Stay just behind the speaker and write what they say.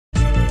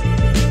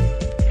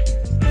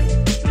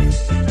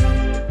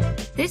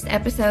This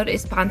episode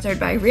is sponsored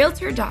by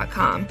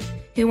Realtor.com,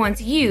 who wants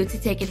you to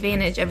take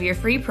advantage of your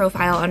free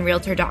profile on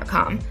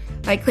Realtor.com.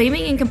 By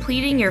claiming and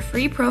completing your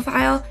free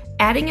profile,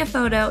 adding a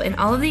photo, and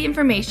all of the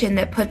information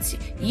that puts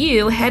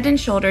you head and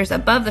shoulders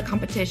above the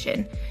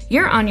competition,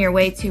 you're on your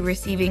way to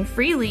receiving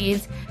free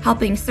leads,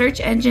 helping search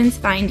engines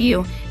find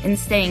you, and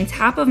staying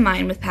top of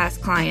mind with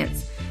past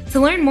clients. To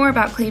learn more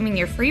about claiming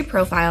your free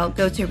profile,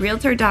 go to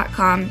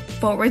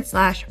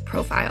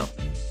Realtor.com/profile.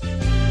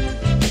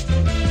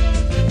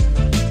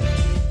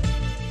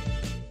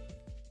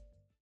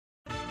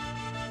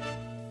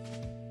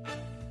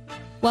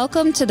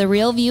 Welcome to the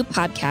Real View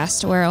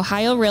podcast, where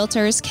Ohio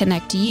Realtors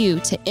connect you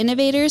to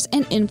innovators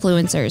and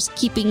influencers,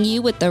 keeping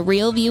you with the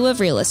real view of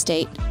real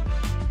estate.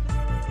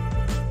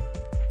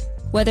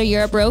 Whether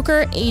you're a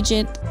broker,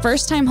 agent,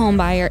 first-time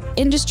homebuyer,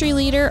 industry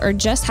leader, or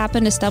just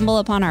happen to stumble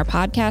upon our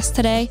podcast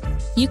today,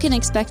 you can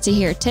expect to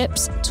hear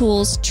tips,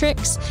 tools,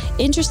 tricks,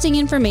 interesting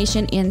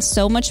information, and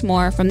so much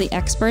more from the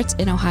experts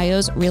in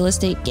Ohio's real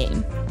estate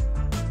game.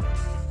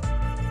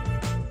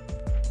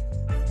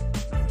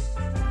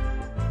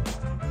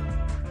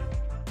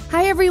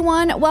 Hi,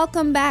 everyone.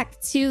 Welcome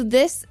back to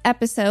this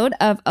episode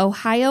of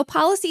Ohio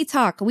Policy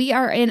Talk. We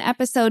are in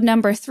episode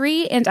number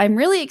 3, and I'm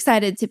really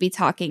excited to be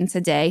talking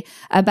today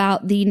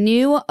about the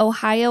new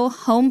Ohio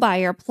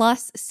Homebuyer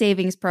Plus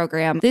Savings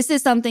Program. This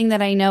is something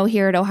that I know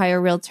here at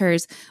Ohio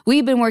Realtors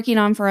we've been working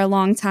on for a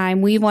long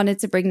time. We wanted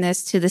to bring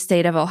this to the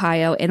state of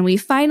Ohio, and we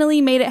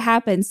finally made it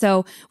happen.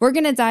 So we're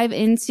going to dive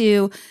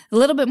into a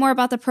little bit more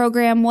about the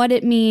program, what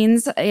it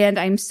means, and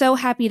I'm so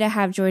happy to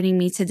have joining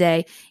me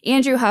today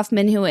Andrew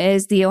Huffman, who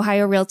is the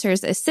Ohio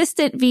Realtors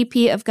Assistant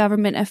VP of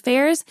Government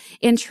Affairs,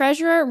 and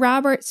Treasurer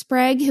Robert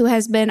Sprague, who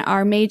has been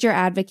our major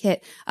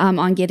advocate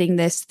on getting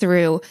this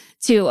through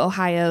to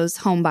Ohio's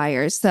home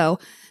buyers. So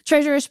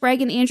Treasurer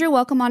Sprague and Andrew,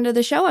 welcome onto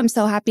the show. I'm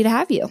so happy to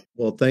have you.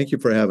 Well, thank you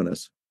for having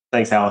us.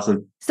 Thanks,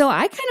 Allison. So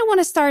I kind of want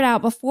to start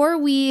out before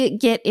we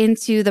get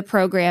into the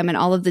program and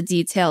all of the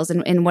details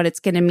and what it's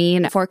going to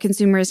mean for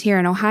consumers here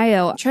in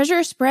Ohio.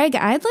 Treasurer Sprague,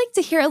 I'd like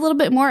to hear a little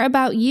bit more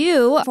about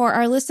you for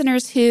our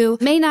listeners who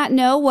may not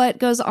know what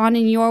goes on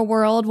in your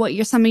world, what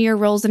some of your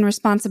roles and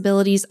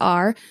responsibilities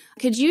are.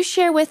 Could you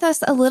share with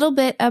us a little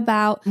bit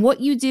about what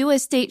you do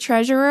as state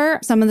treasurer,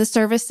 some of the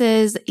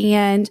services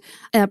and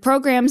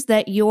programs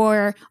that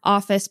your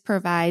office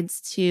provides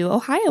to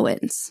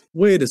Ohioans?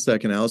 Wait a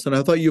second, Allison.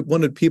 I thought you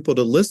wanted people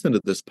to listen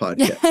to this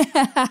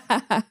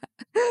podcast.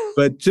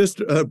 But just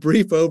a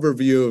brief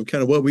overview of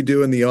kind of what we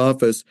do in the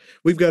office.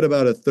 We've got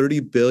about a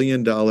 $30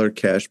 billion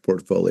cash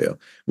portfolio,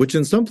 which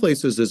in some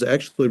places is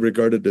actually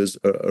regarded as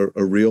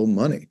a real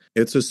money.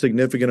 It's a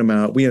significant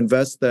amount. We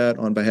invest that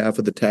on behalf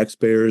of the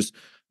taxpayers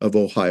of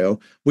Ohio.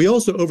 We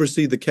also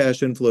oversee the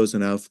cash inflows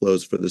and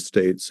outflows for the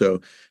state. So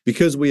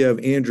because we have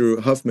Andrew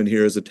Huffman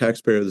here as a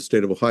taxpayer of the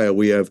state of Ohio,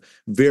 we have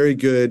very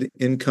good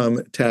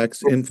income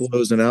tax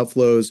inflows and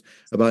outflows,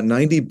 about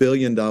 $90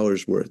 billion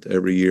worth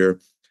every year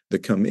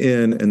that come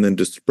in, and then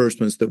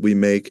disbursements that we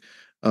make.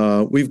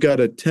 We've got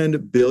a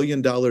 $10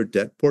 billion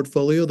debt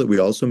portfolio that we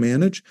also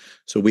manage.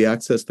 So we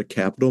access the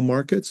capital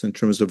markets in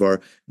terms of our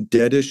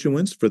debt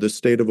issuance for the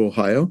state of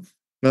Ohio.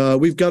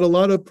 We've got a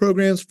lot of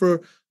programs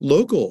for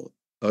local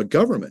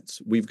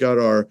governments. We've got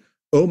our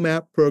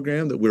OMAP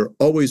program that we're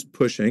always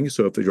pushing.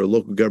 So if you're a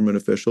local government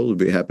official, we'd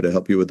be happy to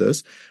help you with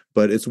this.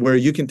 But it's where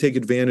you can take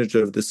advantage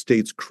of the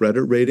state's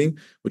credit rating,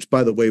 which,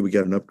 by the way, we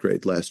got an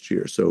upgrade last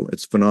year. So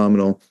it's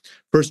phenomenal.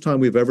 First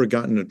time we've ever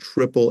gotten a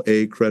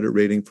AAA credit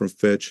rating from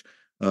Fitch.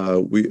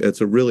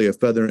 It's really a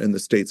feather in the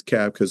state's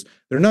cap because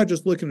they're not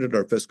just looking at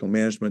our fiscal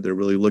management, they're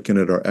really looking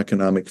at our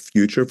economic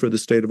future for the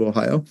state of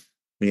Ohio.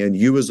 And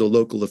you as a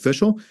local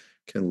official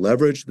can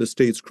leverage the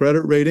state's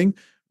credit rating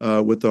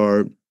with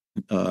our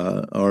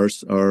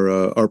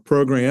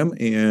program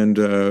and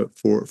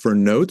for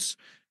notes,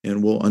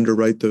 and we'll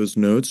underwrite those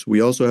notes. We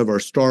also have our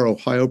Star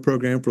Ohio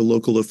program for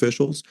local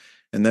officials,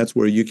 and that's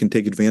where you can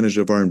take advantage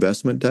of our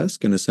investment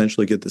desk and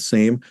essentially get the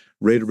same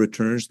rate of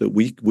returns that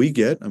we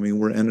get. I mean,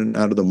 we're in and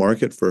out of the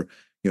market for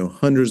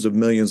hundreds of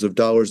millions of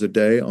dollars a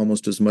day,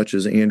 almost as much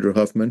as Andrew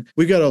Huffman.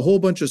 We've got a whole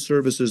bunch of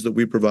services that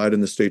we provide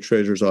in the state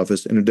treasurer's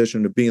office, in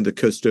addition to being the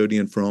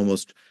custodian for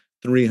almost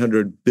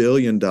 $300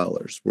 billion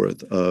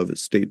worth of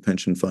state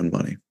pension fund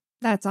money.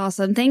 That's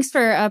awesome. Thanks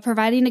for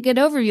providing a good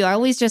overview. I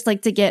always just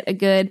like to get a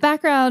good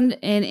background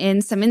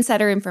and some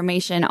insider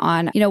information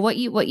on, what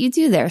you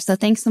do there. So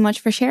thanks so much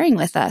for sharing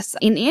with us.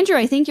 And Andrew,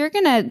 I think you're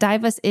going to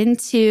dive us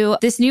into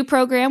this new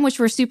program, which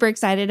we're super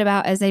excited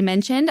about, as I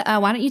mentioned.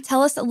 Why don't you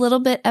tell us a little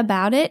bit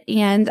about it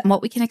and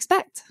what we can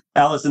expect?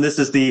 Allison, this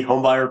is the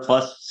Homebuyer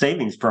Plus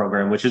Savings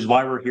Program, which is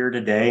why we're here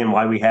today and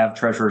why we have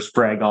Treasurer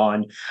Sprague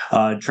on.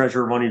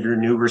 Treasurer, one of your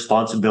new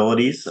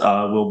responsibilities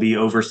will be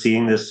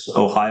overseeing this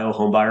Ohio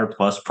Homebuyer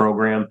Plus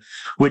program,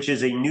 which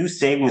is a new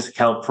savings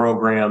account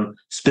program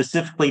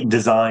specifically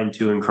designed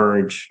to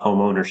encourage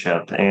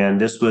homeownership. And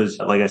this was,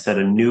 like I said,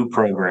 a new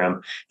program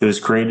that was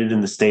created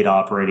in the state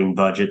operating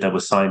budget that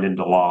was signed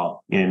into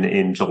law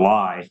in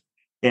July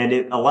And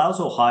it allows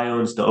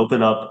Ohioans to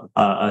open up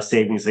a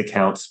savings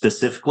account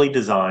specifically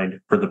designed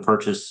for the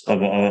purchase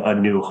of a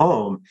new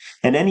home.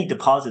 And any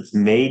deposits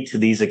made to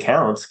these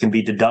accounts can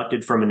be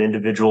deducted from an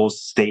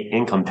individual's state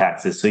income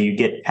taxes. So you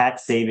get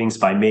tax savings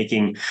by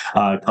making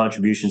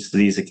contributions to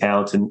these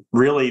accounts. And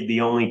really, the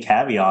only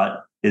caveat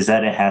is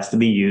that it has to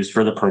be used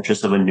for the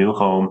purchase of a new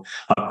home,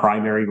 a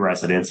primary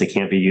residence. It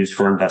can't be used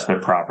for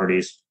investment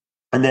properties.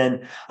 And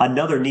then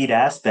another neat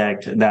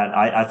aspect that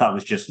I thought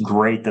was just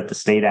great that the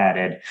state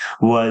added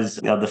was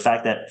the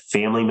fact that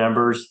family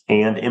members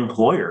and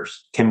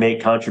employers can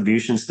make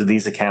contributions to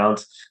these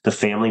accounts. The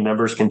family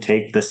members can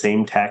take the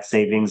same tax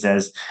savings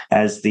as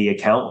the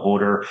account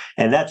holder.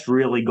 And that's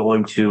really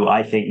going to,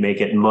 I think, make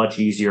it much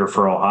easier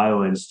for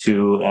Ohioans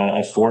to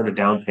afford a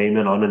down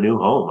payment on a new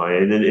home.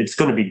 It's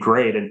going to be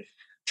great. And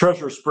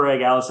Treasurer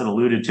Sprague, Allison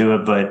alluded to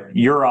it, but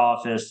your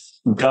office,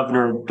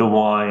 Governor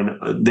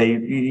DeWine,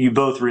 you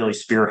both really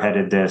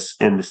spearheaded this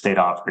in the state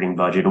operating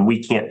budget, and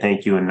we can't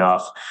thank you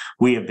enough.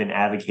 We have been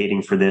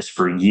advocating for this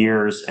for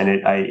years, and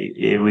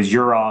it was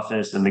your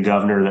office and the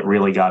governor that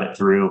really got it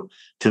through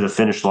to the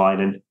finish line.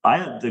 And I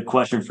have the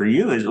question for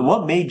you is,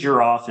 what made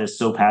your office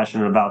so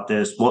passionate about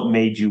this? What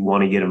made you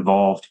want to get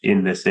involved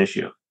in this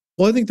issue?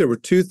 Well, I think there were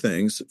two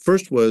things.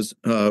 First was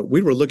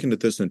we were looking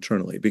at this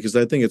internally because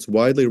I think it's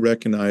widely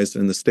recognized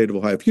in the state of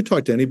Ohio. If you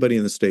talk to anybody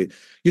in the state,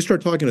 you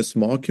start talking to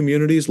small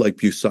communities like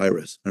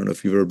Bucyrus. I don't know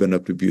if you've ever been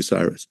up to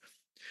Bucyrus,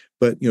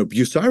 but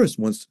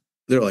Bucyrus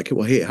they're like,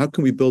 well, hey, how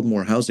can we build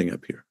more housing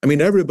up here? I mean,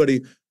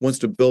 everybody wants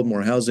to build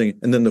more housing.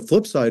 And then the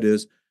flip side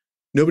is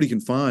nobody can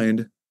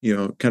find,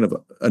 kind of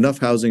enough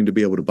housing to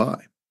be able to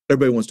buy.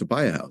 Everybody wants to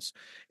buy a house.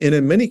 And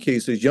in many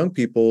cases, young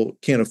people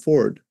can't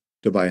afford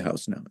to buy a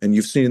house now. And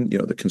you've seen,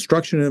 the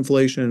construction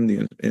inflation,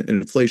 the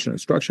inflation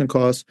construction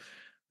costs.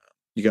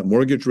 You got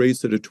mortgage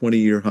rates at a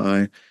 20-year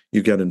high.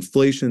 You got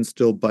inflation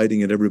still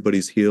biting at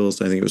everybody's heels.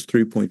 I think it was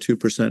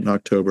 3.2% in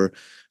October.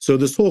 So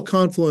this whole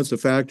confluence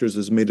of factors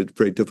has made it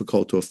very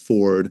difficult to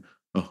afford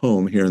a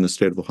home here in the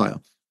state of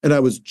Ohio. And I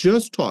was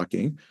just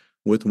talking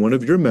with one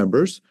of your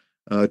members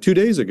 2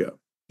 days ago.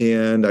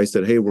 And I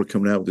said, hey, we're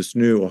coming out with this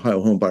new Ohio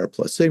Homebuyer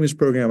Plus Savings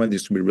Program. I think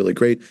it's going to be really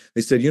great.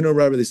 They said,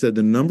 Robert, they said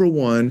the number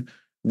one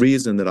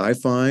reason that I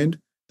find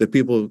that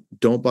people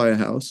don't buy a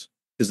house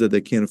is that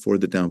they can't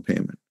afford the down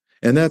payment.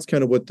 And that's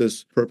kind of what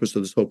this purpose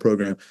of this whole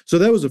program. So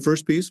that was the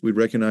first piece. We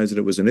recognized that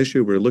it was an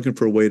issue. We were looking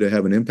for a way to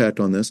have an impact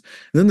on this.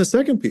 And then the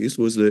second piece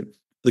was that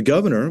the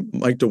governor,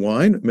 Mike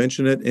DeWine,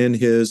 mentioned it in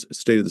his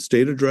State of the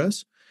State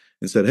address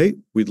and said, hey,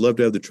 we'd love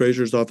to have the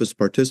Treasurer's Office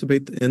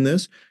participate in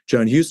this.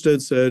 John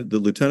Husted said, the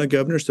Lieutenant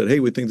Governor said, hey,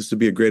 we think this would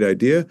be a great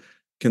idea.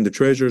 Can the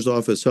Treasurer's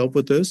Office help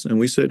with this? And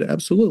we said,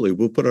 absolutely,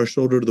 we'll put our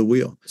shoulder to the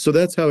wheel. So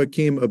that's how it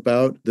came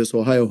about. This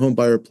Ohio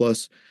Homebuyer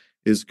Plus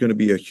is going to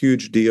be a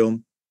huge deal.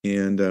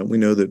 And we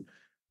know that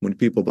when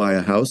people buy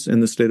a house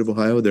in the state of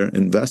Ohio, they're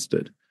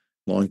invested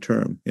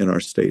long-term in our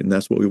state. And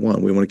that's what we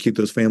want. We want to keep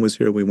those families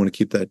here. We want to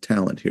keep that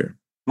talent here.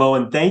 Well,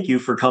 and thank you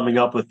for coming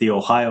up with the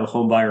Ohio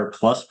Homebuyer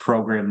Plus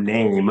program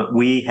name.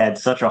 We had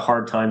such a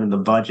hard time in the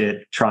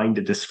budget trying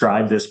to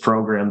describe this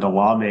program to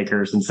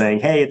lawmakers and saying,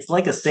 hey, it's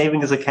like a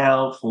savings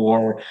account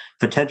for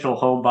potential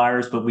home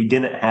buyers, but we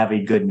didn't have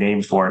a good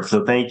name for it.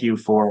 So thank you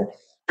for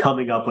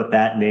coming up with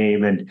that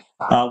name. And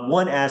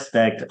one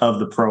aspect of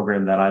the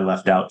program that I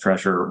left out,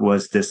 Treasurer,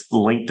 was this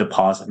linked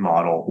deposit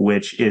model,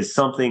 which is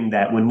something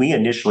that when we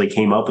initially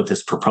came up with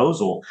this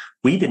proposal,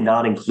 we did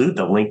not include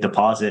the linked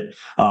deposit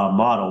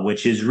model,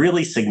 which is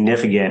really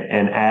significant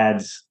and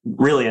adds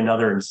really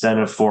another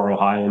incentive for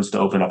Ohioans to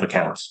open up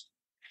accounts.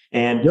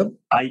 And yep.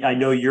 I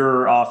know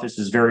your office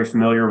is very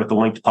familiar with the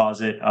linked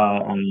deposit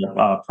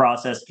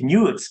process. Can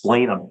you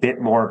explain a bit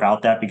more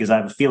about that? Because I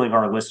have a feeling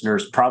our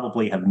listeners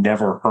probably have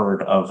never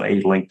heard of a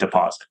linked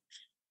deposit.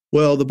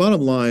 Well, the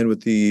bottom line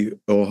with the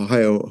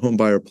Ohio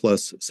Homebuyer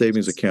Plus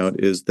Savings Account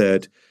is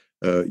that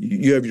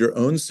you have your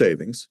own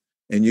savings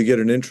and you get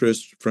an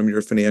interest from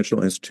your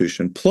financial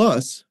institution.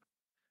 Plus,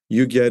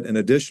 you get an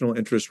additional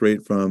interest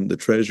rate from the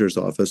Treasurer's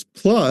Office.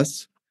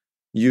 Plus,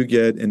 you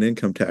get an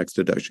income tax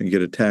deduction, you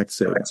get a tax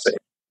savings.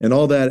 And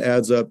all that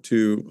adds up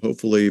to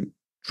hopefully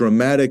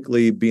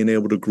dramatically being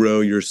able to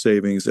grow your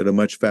savings at a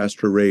much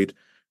faster rate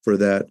for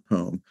that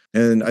home.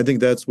 And I think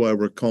that's why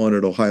we're calling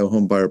it Ohio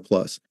Homebuyer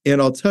Plus.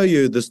 And I'll tell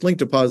you, this linked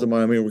deposit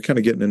model, we're kind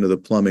of getting into the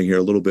plumbing here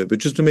a little bit, but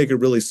just to make it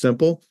really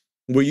simple,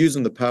 we're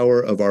using the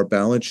power of our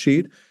balance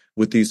sheet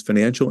with these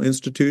financial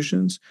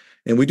institutions.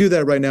 And we do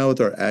that right now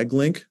with our ag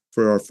link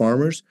for our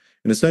farmers.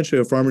 And essentially,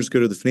 our farmers go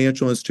to the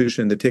financial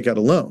institution, they take out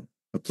a loan,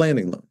 a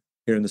planting loan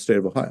here in the state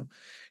of Ohio.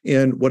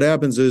 And what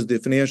happens is the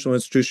financial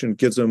institution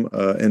gives them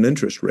an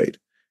interest rate.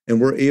 And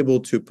we're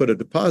able to put a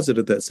deposit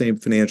at that same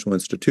financial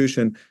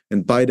institution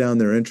and buy down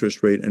their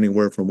interest rate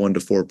anywhere from 1% to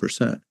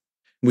 4%. And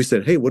we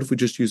said, hey, what if we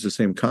just use the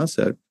same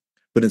concept,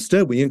 but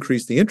instead we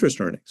increase the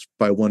interest earnings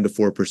by 1% to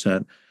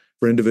 4%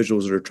 for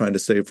individuals that are trying to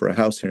save for a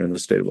house here in the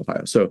state of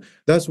Ohio. So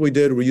that's what we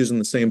did. We're using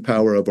the same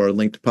power of our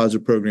linked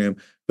deposit program,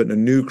 but in a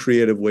new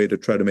creative way to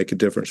try to make a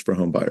difference for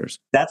home buyers.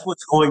 That's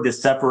what's going to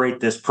separate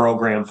this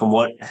program from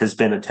what has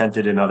been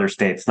attempted in other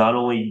states. Not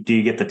only do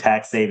you get the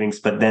tax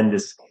savings, but then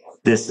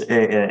this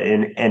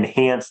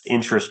enhanced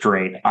interest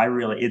rate.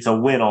 It's a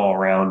win all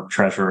around,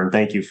 Treasurer, and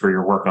thank you for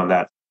your work on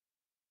that.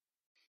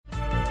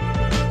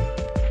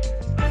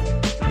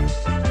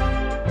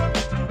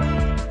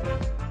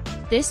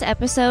 This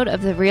episode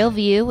of The Real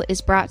View is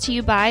brought to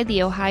you by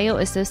the Ohio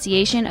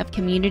Association of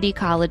Community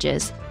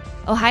Colleges.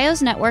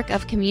 Ohio's network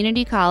of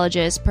community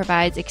colleges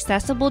provides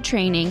accessible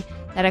training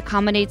that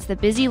accommodates the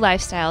busy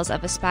lifestyles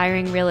of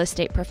aspiring real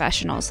estate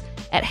professionals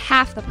at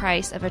half the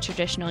price of a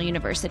traditional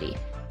university.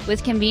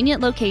 With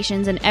convenient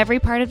locations in every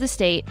part of the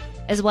state,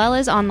 as well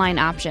as online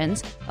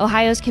options,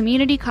 Ohio's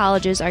community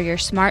colleges are your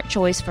smart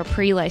choice for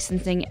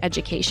pre-licensing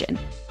education.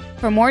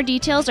 For more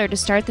details or to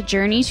start the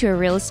journey to a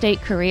real estate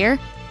career,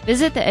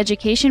 visit the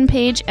education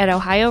page at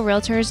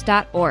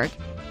ohiorealtors.org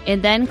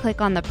and then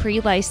click on the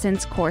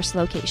pre-license course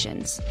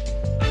locations.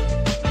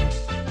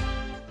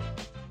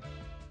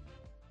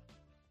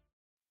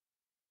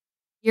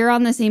 You're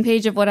on the same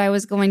page of what I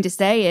was going to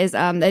say is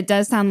it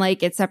does sound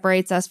like it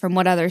separates us from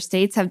what other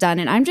states have done.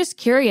 And I'm just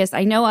curious.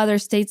 I know other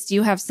states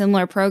do have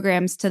similar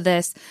programs to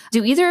this.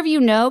 Do either of you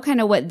know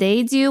kind of what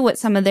they do, what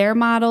some of their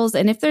models,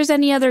 and if there's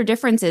any other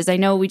differences? I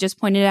know we just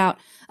pointed out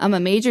a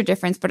major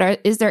difference,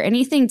 but is there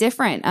anything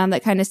different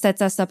that kind of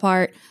sets us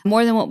apart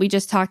more than what we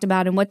just talked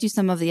about? And what do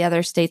some of the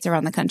other states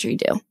around the country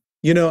do?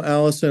 You know,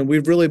 Allison,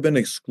 we've really been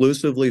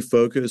exclusively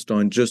focused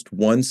on just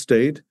one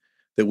state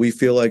that we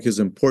feel like is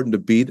important to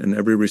beat in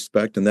every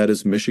respect, and that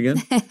is Michigan.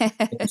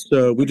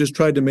 So we just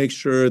tried to make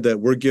sure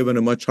that we're given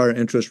a much higher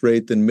interest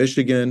rate than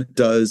Michigan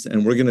does,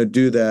 and we're going to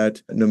do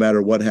that no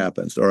matter what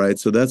happens, all right?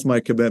 So that's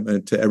my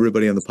commitment to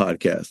everybody on the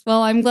podcast.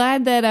 Well, I'm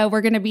glad that we're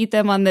going to beat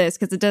them on this,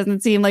 because it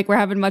doesn't seem like we're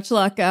having much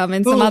luck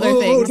in some other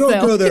things.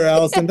 Don't go there,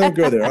 Allison. Don't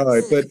go there. All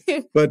right,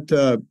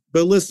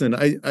 but listen,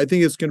 I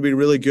think it's going to be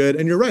really good.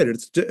 And you're right.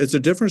 It's a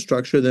different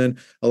structure than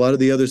a lot of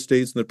the other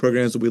states and the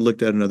programs that we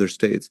looked at in other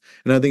states.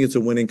 And I think it's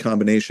a winning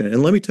combination.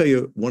 And let me tell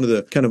you, one of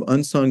the kind of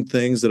unsung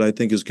things that I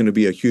think is going to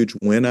be a huge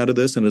win out of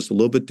this, and it's a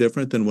little bit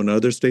different than one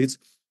other states.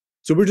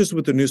 So we're just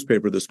with the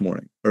newspaper this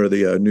morning, or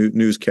the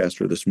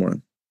newscaster this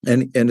morning.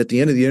 And at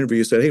the end of the interview,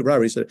 he said, "Hey,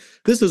 Robert," he said,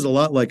 "this is a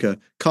lot like a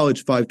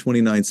college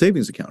 529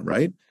 savings account,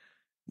 right?"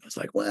 I was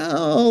like,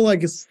 well,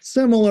 like a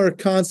similar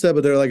concept,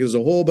 but there's a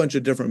whole bunch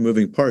of different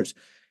moving parts.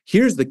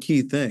 Here's the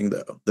key thing,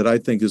 though, that I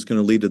think is going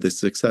to lead to the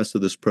success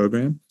of this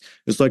program.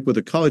 It's like with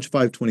a College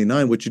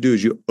 529, what you do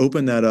is you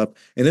open that up,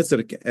 and it's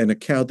an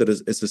account that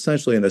it's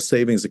essentially in a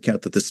savings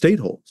account that the state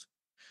holds.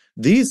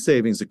 These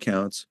savings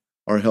accounts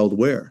are held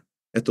where?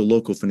 At the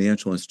local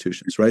financial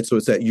institutions, right? So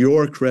it's at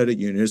your credit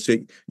union, it's at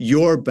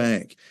your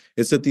bank.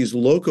 It's at these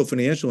local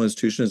financial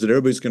institutions that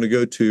everybody's going to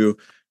go to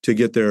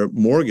get their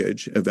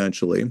mortgage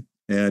eventually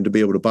and to be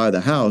able to buy the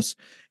house.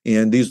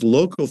 And these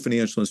local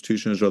financial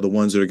institutions are the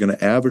ones that are going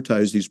to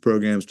advertise these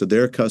programs to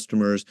their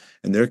customers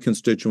and their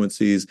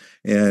constituencies.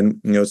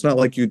 And, it's not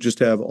like you just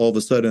have all of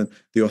a sudden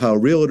the Ohio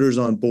Realtors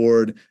on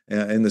board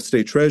and the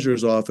state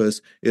treasurer's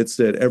office. It's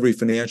that every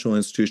financial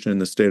institution in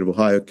the state of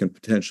Ohio can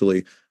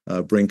potentially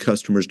bring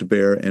customers to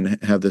bear and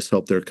have this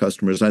help their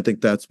customers. And I think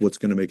that's what's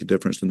going to make a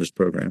difference in this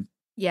program.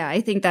 Yeah,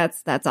 I think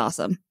that's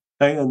awesome.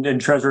 And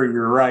Treasurer,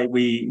 you're right.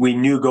 We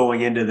knew going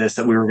into this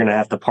that we were going to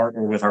have to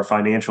partner with our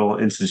financial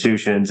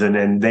institutions,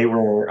 and they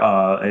were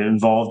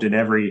involved in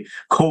every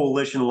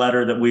coalition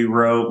letter that we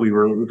wrote. We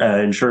were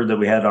ensured that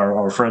we had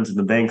our friends in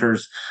the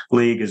Bankers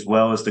League as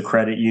well as the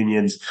credit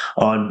unions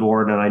on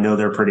board, and I know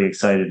they're pretty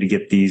excited to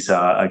get these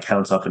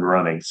accounts up and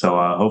running. So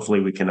hopefully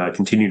we can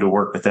continue to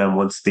work with them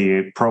once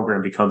the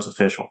program becomes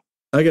official.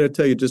 I got to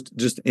tell you, just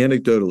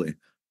anecdotally,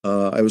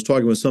 I was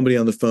talking with somebody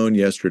on the phone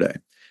yesterday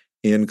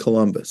in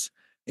Columbus.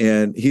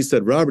 And he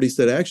said, Robert, he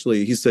said,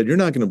 you're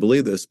not going to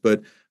believe this,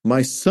 but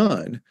my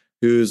son,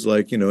 who's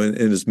like, in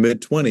his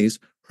mid-20s,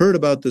 heard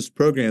about this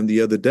program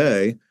the other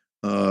day,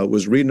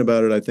 was reading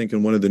about it, I think,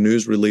 in one of the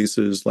news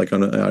releases, like I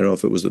don't know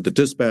if it was at the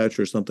Dispatch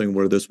or something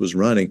where this was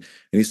running. And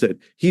he said,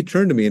 he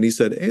turned to me and he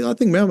said, hey, I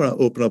think maybe I'm going to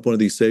open up one of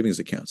these savings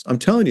accounts. I'm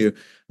telling you,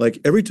 like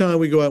every time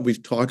we go out and we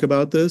talk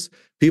about this,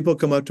 people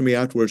come up to me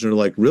afterwards and are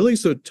like, really?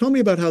 So tell me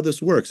about how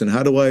this works and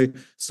how do I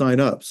sign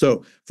up?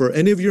 So for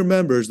any of your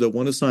members that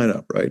want to sign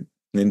up, right?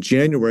 In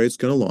January, it's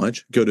going to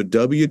launch. Go to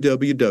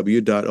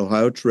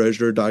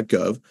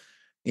www.ohiotreasurer.gov,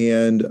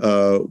 and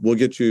we'll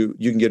get you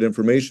can get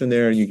information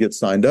there and you get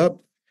signed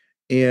up.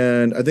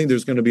 And I think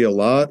there's going to be a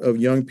lot of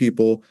young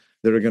people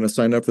that are going to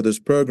sign up for this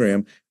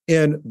program.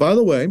 And by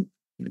the way,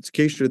 in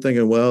case you're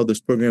thinking, well, this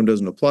program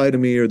doesn't apply to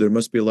me or there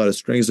must be a lot of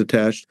strings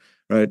attached,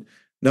 right?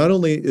 Not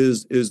only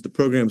is the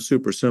program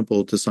super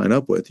simple to sign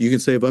up with, you can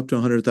save up to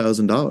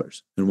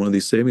 $100,000 in one of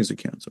these savings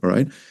accounts, all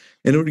right?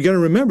 And you got to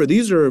remember,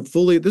 these are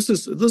this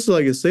is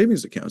like a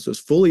savings account. So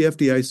it's fully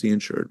FDIC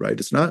insured, right?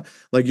 It's not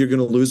like you're going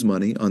to lose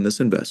money on this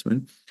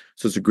investment.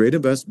 So it's a great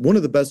one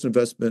of the best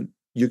investment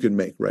you can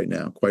make right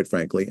now, quite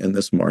frankly, in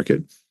this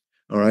market.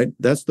 All right.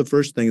 That's the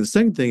first thing. The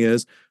second thing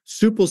is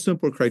simple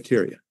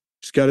criteria.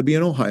 Just got to be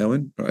an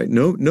Ohioan, all right?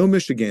 No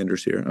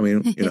Michiganders here. I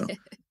mean,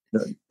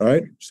 all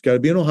right? Just got to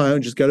be an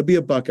Ohioan. Just got to be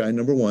a Buckeye,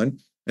 number one.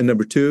 And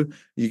number two,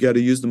 you got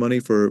to use the money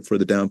for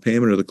the down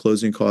payment or the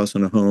closing costs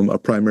on a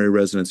primary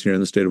residence here in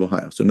the state of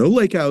Ohio. So no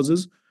lake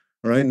houses,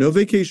 all right? No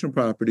vacation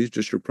properties,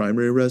 just your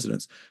primary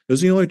residence.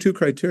 Those are the only two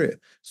criteria.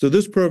 So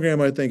this program,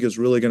 I think, is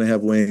really going to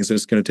have wings and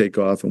it's going to take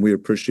off. And we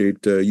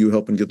appreciate you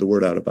helping get the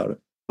word out about it.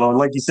 Well,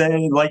 like you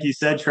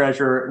said,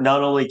 Treasurer,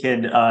 not only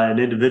can an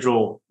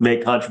individual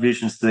make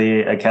contributions to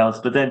the accounts,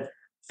 but then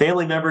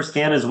family members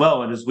can as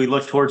well. And as we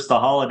look towards the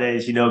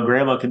holidays,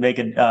 grandma can make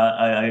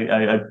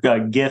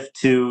a gift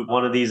to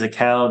one of these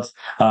accounts,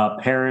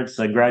 parents,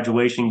 a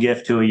graduation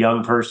gift to a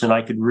young person.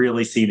 I could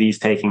really see these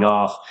taking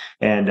off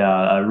and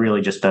really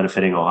just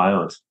benefiting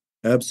Ohioans.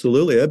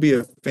 Absolutely. That'd be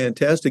a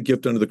fantastic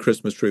gift under the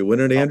Christmas tree,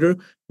 wouldn't it, Andrew?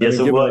 Yes,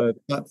 it would.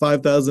 A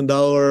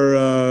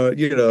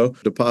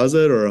 $5,000,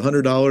 deposit or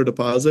 $100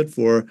 deposit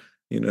for,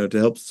 to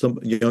help some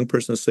young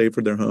person save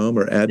for their home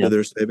or add to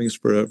their savings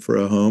for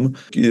a home.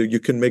 You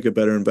can make a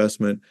better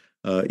investment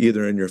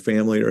either in your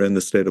family or in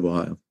the state of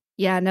Ohio.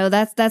 Yeah, no,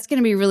 that's going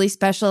to be really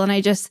special. And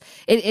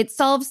it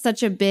solves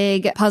such a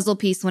big puzzle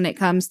piece when it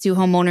comes to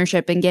home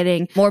ownership and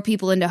getting more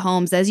people into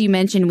homes. As you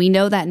mentioned, we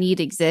know that need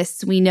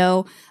exists. We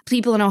know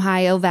people in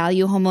Ohio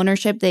value home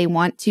ownership. They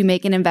want to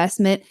make an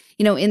investment,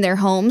 in their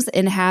homes,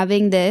 and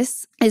having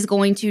this is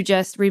going to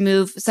just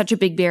remove such a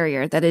big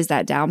barrier that is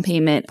that down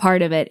payment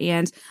part of it.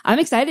 And I'm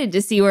excited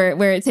to see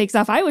where it takes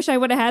off. I wish I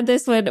would have had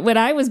this when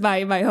I was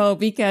buying my home,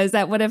 because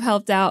that would have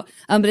helped out.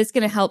 But it's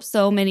going to help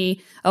so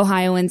many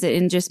Ohioans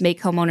and just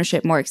make home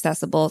ownership more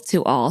accessible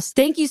to all.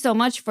 Thank you so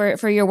much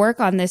for your work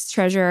on this,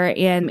 Treasurer,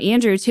 and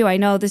Andrew too. I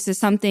know this is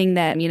something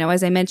that,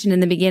 as I mentioned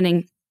in the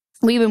beginning,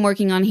 we've been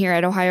working on here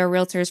at Ohio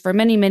Realtors for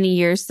many, many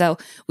years. So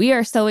we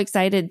are so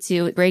excited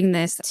to bring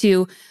this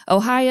to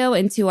Ohio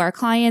and to our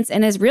clients.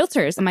 And as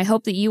realtors, I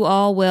hope that you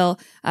all will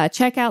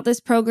check out this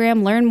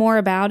program, learn more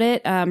about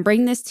it,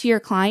 bring this to your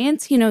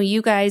clients.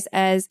 You guys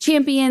as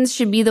champions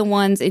should be the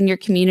ones in your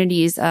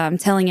communities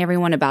telling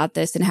everyone about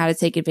this and how to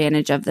take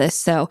advantage of this.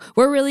 So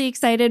we're really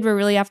excited. We're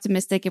really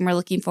optimistic, and we're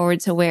looking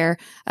forward to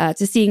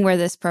seeing where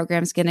this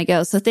program's going to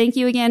go. So thank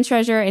you again,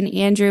 Treasurer and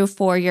Andrew,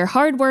 for your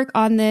hard work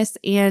on this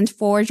and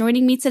for joining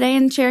me today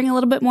and sharing a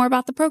little bit more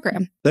about the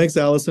program. Thanks,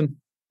 Allison.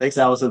 Thanks,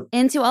 Allison.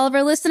 And to all of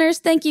our listeners,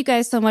 thank you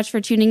guys so much for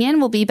tuning in.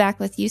 We'll be back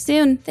with you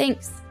soon.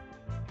 Thanks.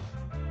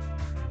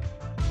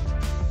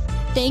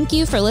 Thank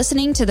you for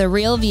listening to The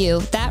Real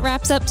View. That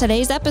wraps up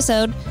today's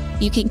episode.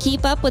 You can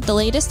keep up with the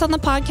latest on the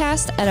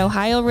podcast at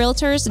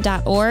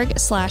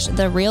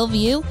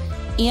ohiorealtors.org/therealview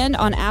and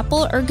on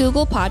Apple or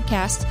Google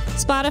Podcasts,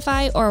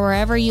 Spotify, or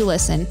wherever you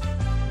listen.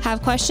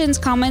 Have questions,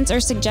 comments, or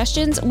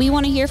suggestions? We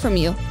want to hear from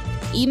you.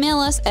 Email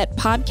us at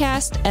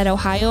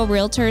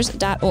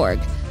podcast@ohiorealtors.org.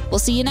 We'll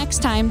see you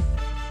next time.